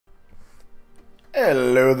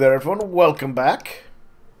Hello there everyone, welcome back.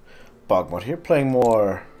 BogMod here, playing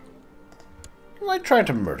more... Am I trying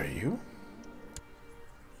to murder you?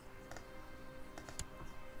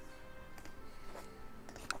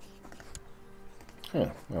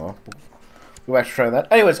 Yeah, well, we'll actually try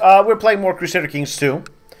that. Anyways, we're playing more Crusader Kings 2.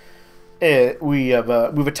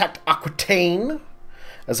 We've attacked Aquitaine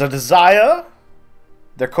as a desire,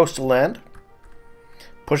 their coastal land.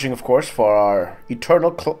 Pushing, of course, for our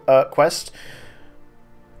eternal quest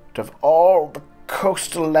to have all the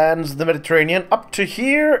coastal lands of the Mediterranean up to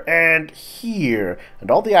here, and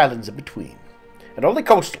all the islands in between. And only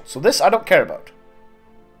coastal, so this I don't care about.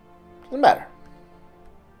 Doesn't matter.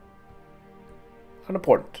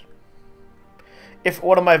 Unimportant. If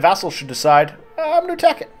one of my vassals should decide, I'm going to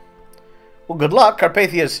attack it. Well, good luck.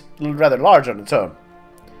 Carpathia is rather large on its own.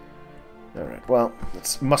 Alright, well,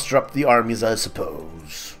 let's muster up the armies, I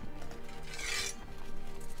suppose.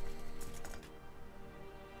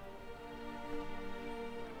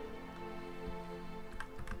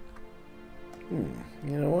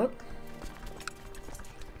 You know what?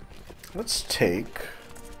 Let's take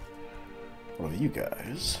one of you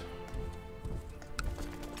guys.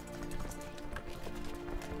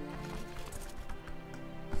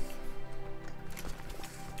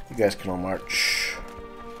 You guys can all march.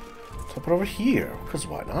 Let's put it over here, because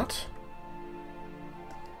why not?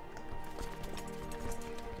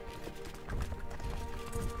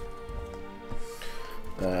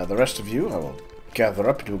 The rest of you, I will gather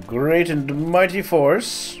up into a great and mighty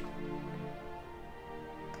force.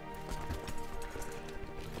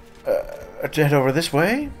 To head over this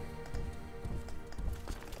way.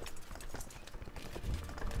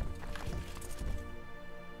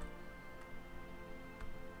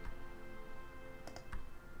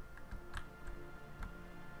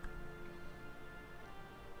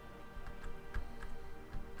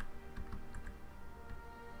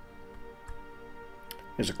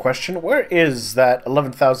 Here's a question. Where is that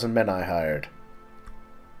 11,000 men I hired?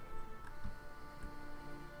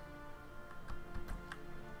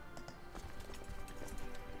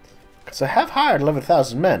 Because I have hired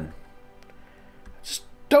 11,000 men. I just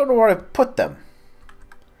don't know where I put them.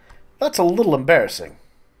 That's a little embarrassing.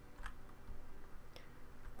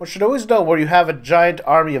 One should always know where you have a giant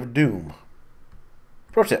army of doom.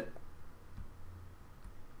 Pro tip.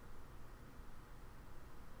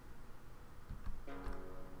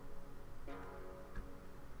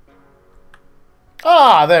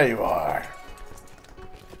 Ah, there you are.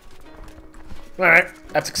 Alright,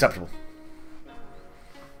 that's acceptable.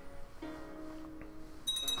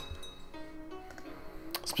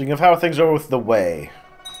 Speaking of how things are with the way,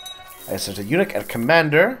 I sent a eunuch and a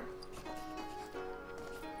commander.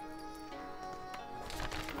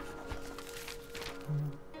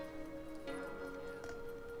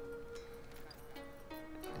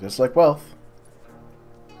 Just like wealth.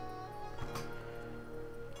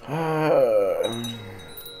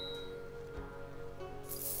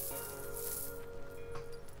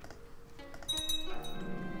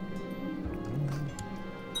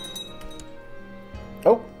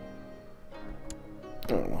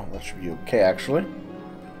 Oh, that should be okay, actually.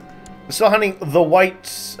 We're still hunting the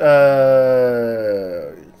white,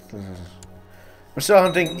 we're still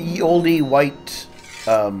hunting the oldie white,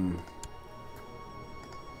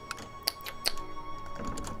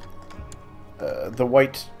 the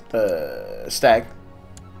white, stag.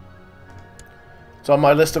 It's on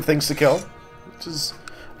my list of things to kill, which is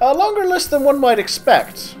a longer list than one might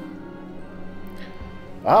expect.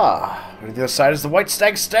 Ah, on the other side is the white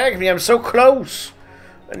stag stagging me. I'm so close,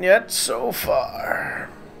 and yet so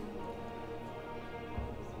far.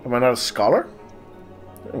 Am I not a scholar?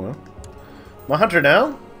 Oh well. I'm a hunter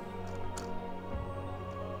now.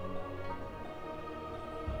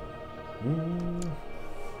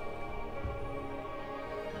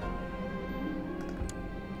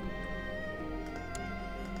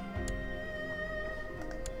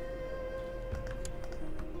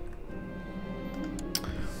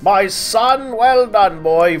 My son, well done,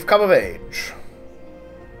 boy. You've come of age.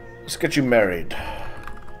 Let's get you married.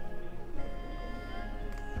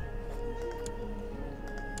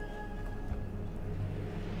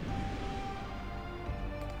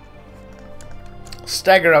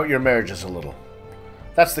 Stagger out your marriages a little.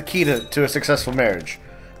 That's the key to a successful marriage.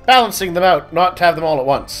 Balancing them out, not to have them all at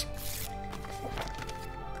once.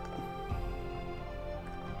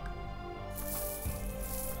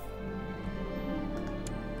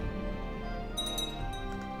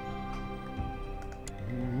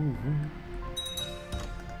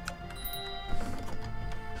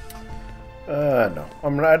 No.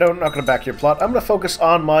 I'm not going to back your plot. I'm going to focus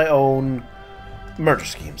on my own murder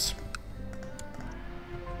schemes.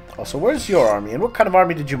 Also, where's your army? And what kind of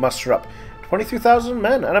army did you muster up? 23,000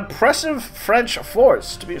 men. An impressive French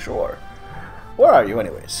force, to be sure. Where are you,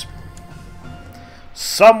 anyways?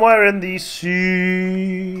 Somewhere in the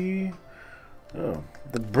sea. Oh,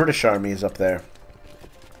 the British army is up there.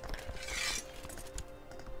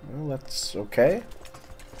 Well, that's okay.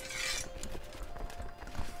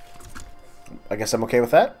 I guess I'm okay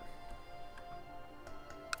with that.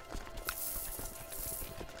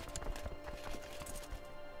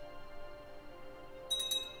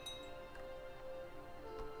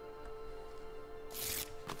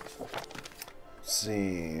 Let's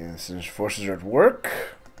see, since forces are at work.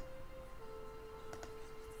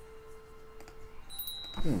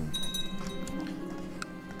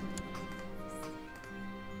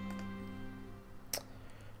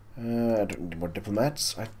 I don't need more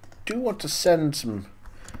diplomats. I do want to send some...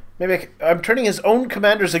 Maybe I'm turning his own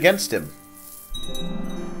commanders against him.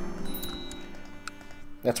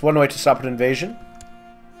 That's one way to stop an invasion.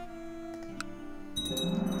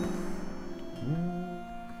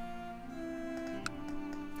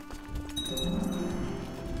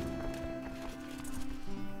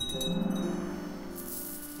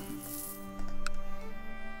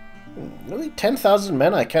 Really? 10,000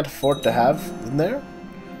 men I can't afford to have in there?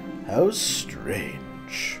 How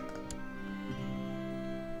strange.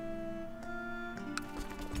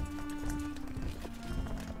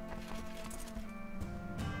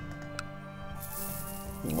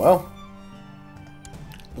 Well,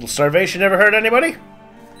 little starvation never hurt anybody?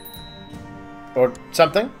 Or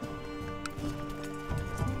something?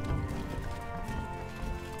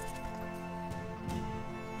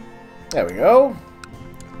 There we go.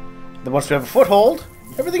 Then once we have a foothold,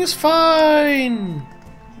 everything is fine!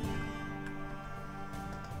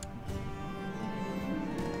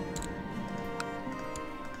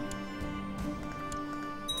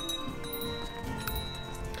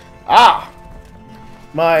 Ah!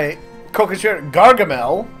 My co-conspirator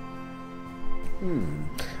Gargamel.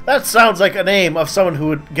 That sounds like a name of someone who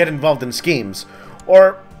would get involved in schemes.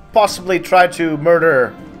 Or possibly try to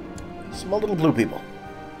murder small little blue people.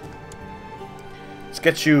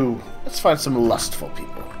 Let's find some lustful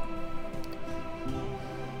people.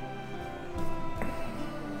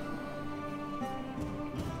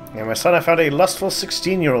 Yeah, my son, I found a lustful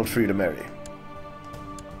 16-year-old for you to marry.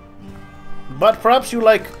 But perhaps you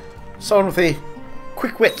like someone with a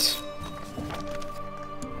quick wit.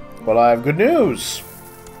 Well, I have good news.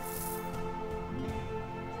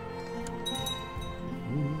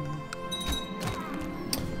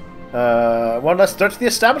 One less threat to the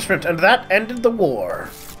establishment, and that ended the war.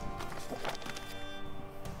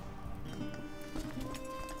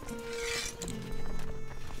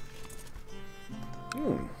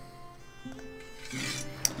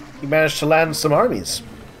 He managed to land some armies.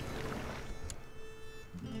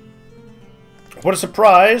 What a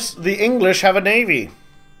surprise! The English have a navy.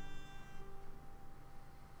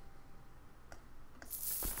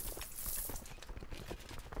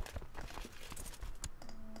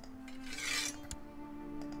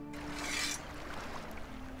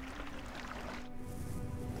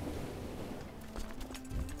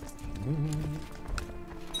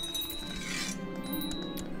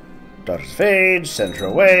 Daughter's Phage, send her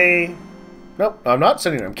away. Nope, I'm not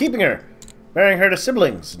sending her. I'm keeping her. Marrying her to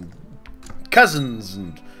siblings and cousins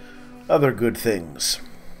and other good things.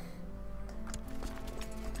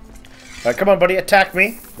 Alright, come on, buddy, attack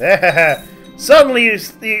me. Suddenly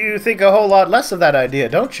you think a whole lot less of that idea,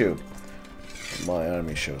 don't you? My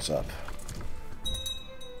army shows up.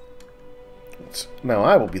 Now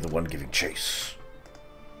I will be the one giving chase.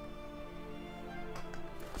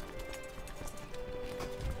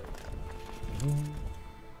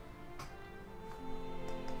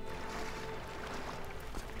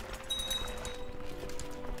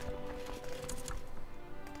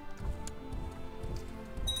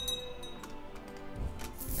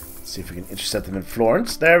 See if we can intercept them in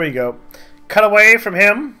Florence. There we go. Cut away from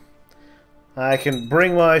him. I can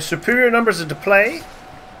bring my superior numbers into play.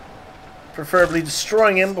 Preferably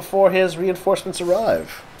destroying him before his reinforcements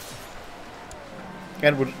arrive.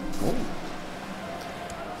 And would...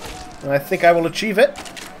 I think I will achieve it.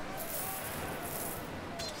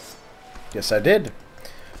 Yes, I did.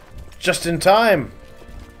 Just in time.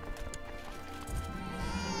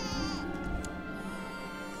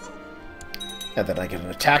 And then I get an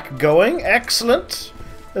attack going. Excellent.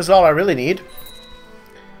 This is all I really need.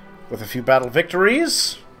 With a few battle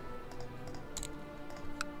victories,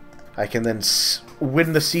 I can then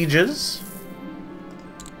win the sieges.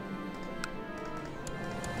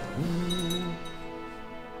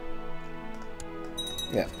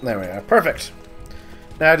 Yeah, there we are. Perfect.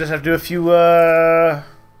 Now I just have to do a few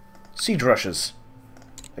siege rushes.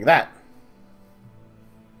 Like that.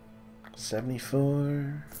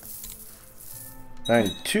 74.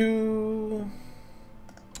 92.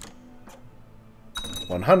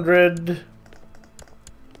 100.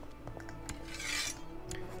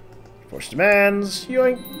 Force demands.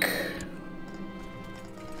 Yoink.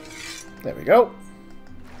 There we go.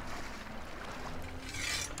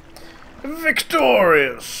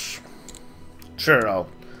 Victorious! Sure, I'll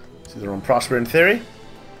see the Rome prosper in theory.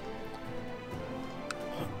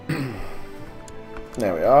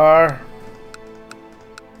 There we are.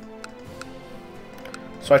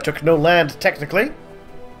 So I took no land, technically.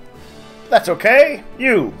 That's okay.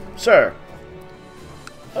 You, sir.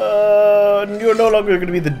 You're no longer going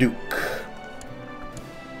to be the Duke.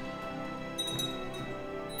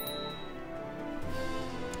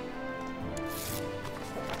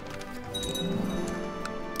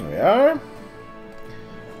 There we are.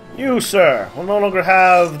 You, sir, will no longer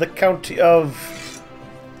have the county of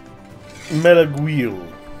Melaguil.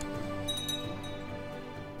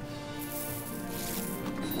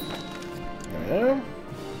 There.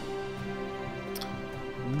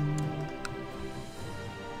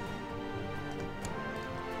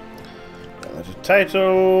 That's a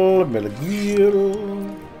title,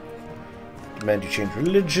 Melaguil. Demand you change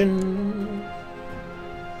religion.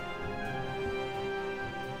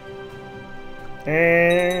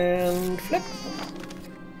 And flip.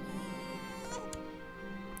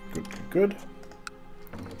 Good, good, good.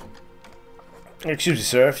 Excuse me,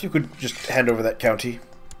 sir, if you could just hand over that county.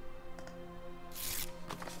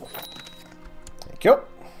 Thank you.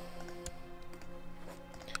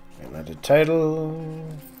 And that's a title.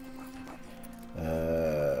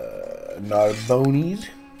 Narbonese.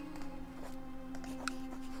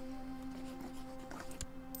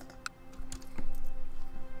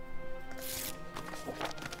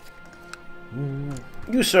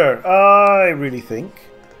 You, sir, I really think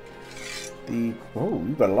the... Oh,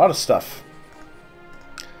 you've got a lot of stuff.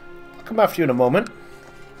 I'll come after you in a moment.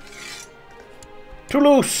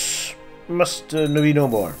 Toulouse must be no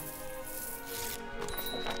more.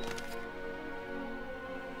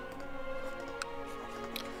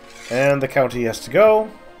 And the county has to go.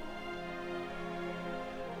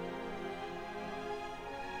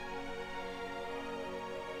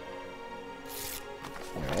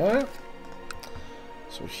 Yeah.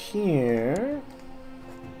 So here...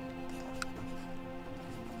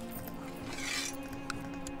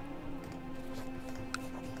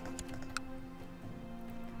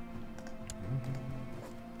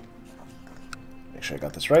 Make sure I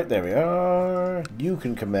got this right. There we are. You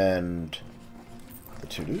can command the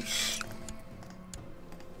Toulouse.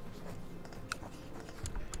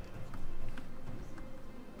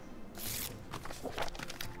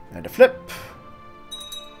 And a flip.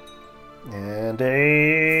 And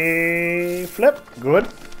a flip. Good.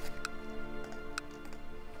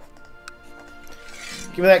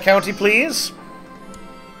 Give me that county, please.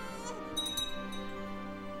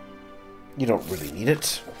 You don't really need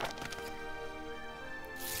it.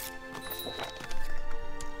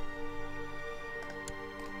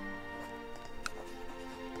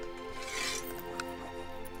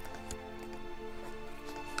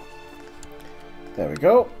 There we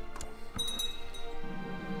go.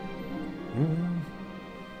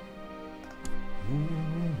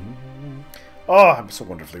 Oh, I'm so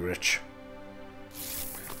wonderfully rich.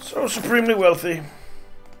 So supremely wealthy.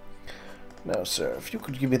 Now, sir, if you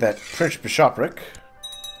could give me that Prince Bishopric.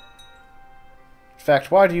 In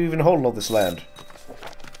fact, why do you even hold all this land?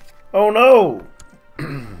 Oh no!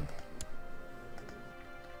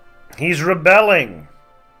 He's rebelling.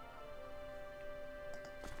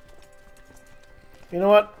 You know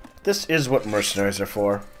what? This is what mercenaries are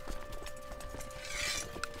for.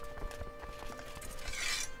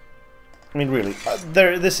 I mean, really,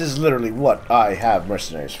 this is literally what I have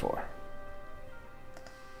mercenaries for.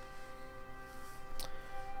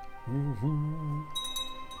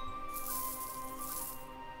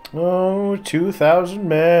 Oh, 2,000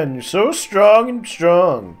 men. You're so strong and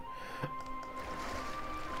strong.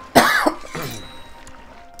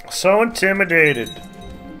 So intimidated.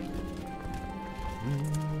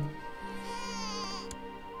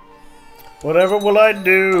 Whatever will I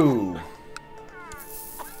do?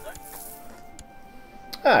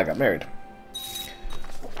 Ah, I got married.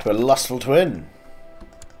 To a lustful twin.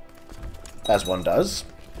 As one does.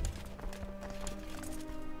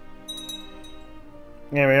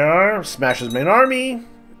 There we are. Smash his main army.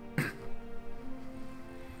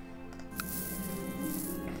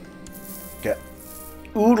 Get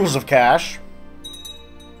oodles of cash.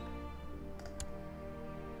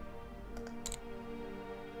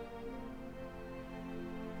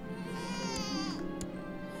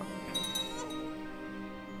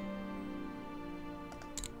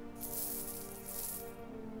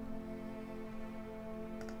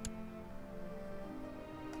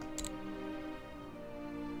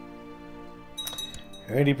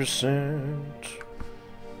 80%.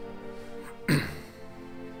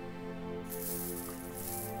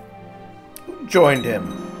 Who joined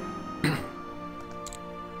him?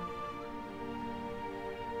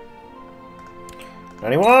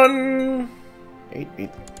 91.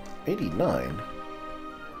 89.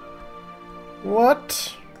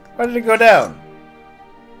 What? Why did it go down?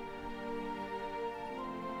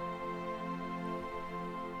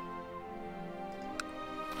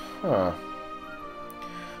 Huh.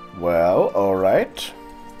 Well, alright.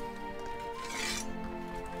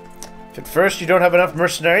 If at first you don't have enough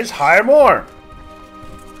mercenaries, hire more!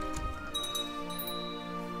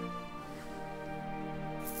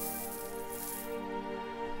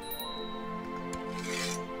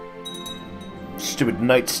 Stupid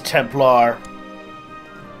Knights Templar.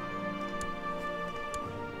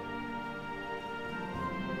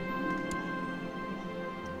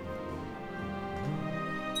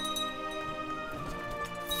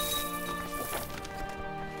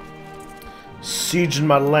 Sieging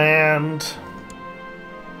my land.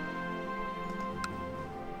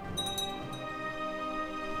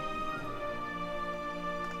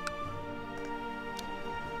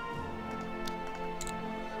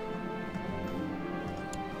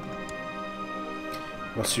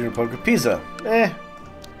 Western Republic of Pisa. Eh.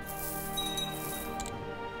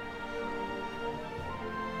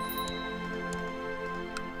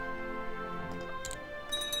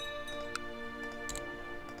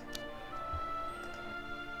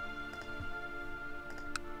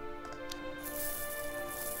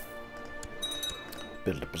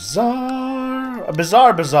 Build a bazaar. A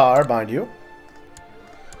bizarre bazaar, mind you.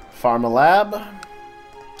 Farm a lab.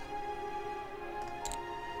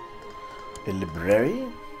 A library.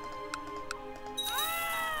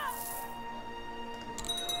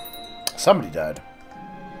 Somebody died.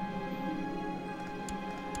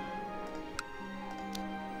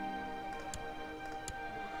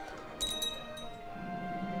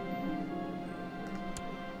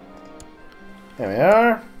 There we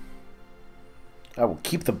are. I will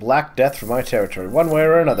keep the Black Death from my territory, one way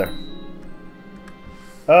or another.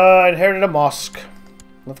 I inherited a mosque.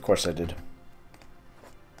 Of course I did.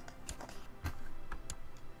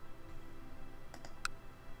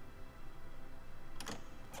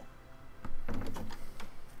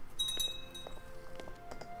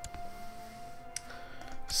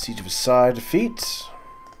 Siege of Versailles defeat.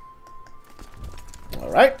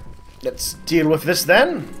 Alright, let's deal with this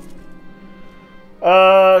then.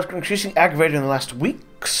 It's increasing aggravated in the last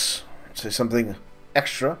weeks. Say something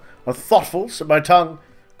extra or thoughtful, slip my tongue,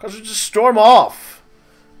 cause her to storm off.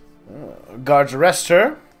 Guards arrest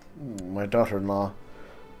her. My daughter-in-law,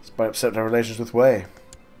 despite upset her relations with Wei.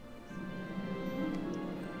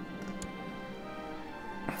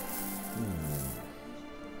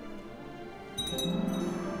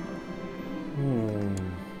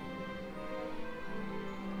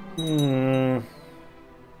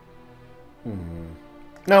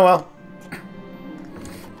 No, well.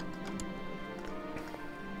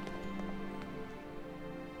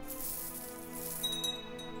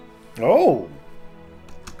 Oh.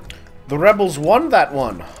 The rebels won that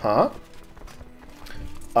one, huh?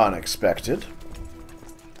 Unexpected.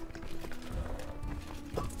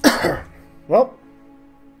 Well.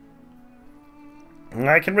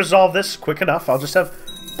 I can resolve this quick enough. I'll just have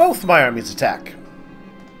both my armies attack.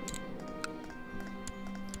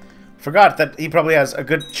 Forgot that he probably has a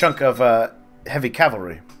good chunk of heavy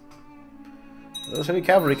cavalry. Those heavy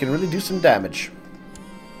cavalry can really do some damage.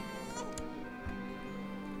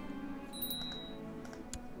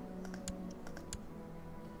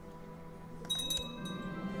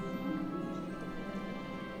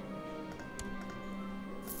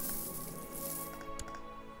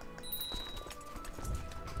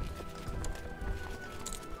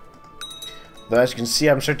 Though as you can see,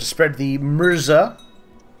 I'm starting to spread the Mirza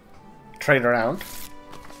trade around.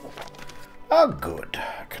 Oh, good.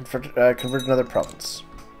 Convert another province.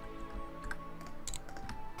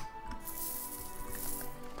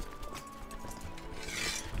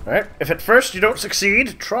 Alright, if at first you don't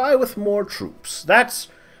succeed, try with more troops. That's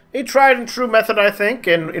a tried and true method, I think,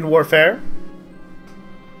 in warfare.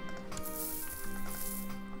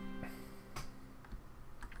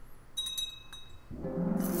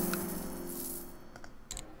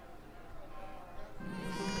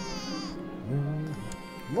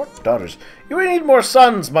 More daughters. You need more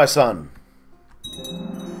sons, my son.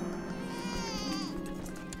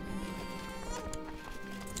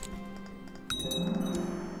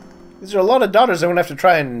 These are a lot of daughters I'm going to have to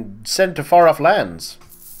try and send to far-off lands.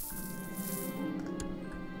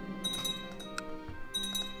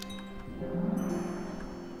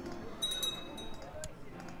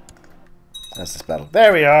 That's this battle.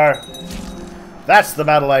 There we are. That's the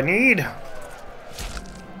battle I need.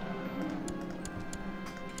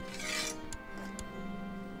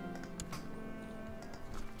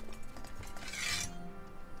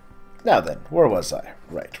 Now then, where was I?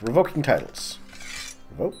 Right, revoking titles.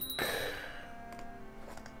 Revoke.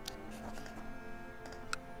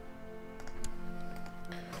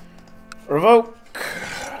 Revoke.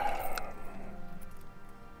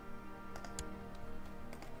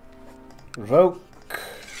 Revoke.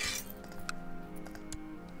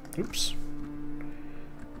 Oops.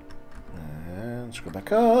 And let's go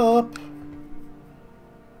back up.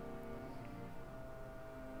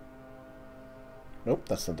 Nope,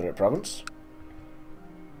 that's not the right province.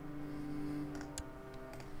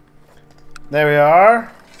 There we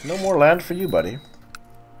are. No more land for you, buddy.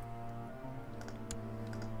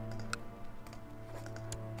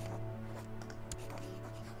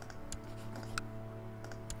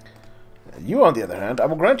 You, on the other hand, I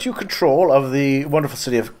will grant you control of the wonderful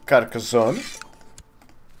city of Carcassonne.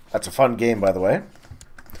 That's a fun game, by the way.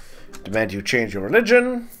 Demand you change your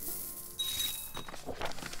religion.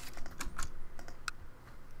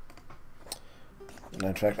 And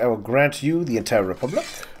in fact, I will grant you the entire Republic.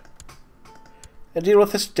 And deal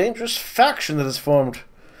with this dangerous faction that has formed.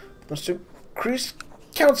 Must increase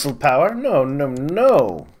council power? No, no,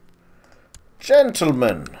 no.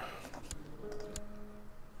 Gentlemen.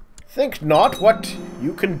 Think not what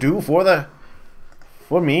you can do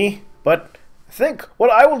for me, but think what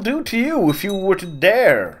I will do to you if you were to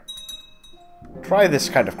dare try this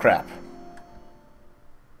kind of crap.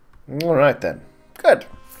 Alright then. Good.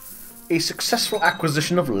 A successful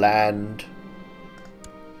acquisition of land.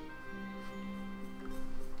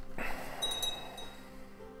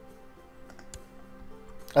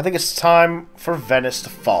 I think it's time for Venice to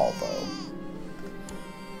fall, though.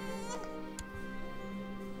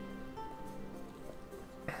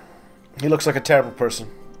 He looks like a terrible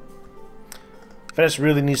person. Venice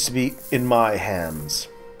really needs to be in my hands.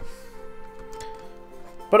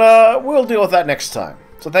 But we'll deal with that next time.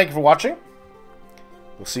 So thank you for watching.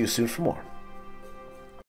 We'll see you soon for more.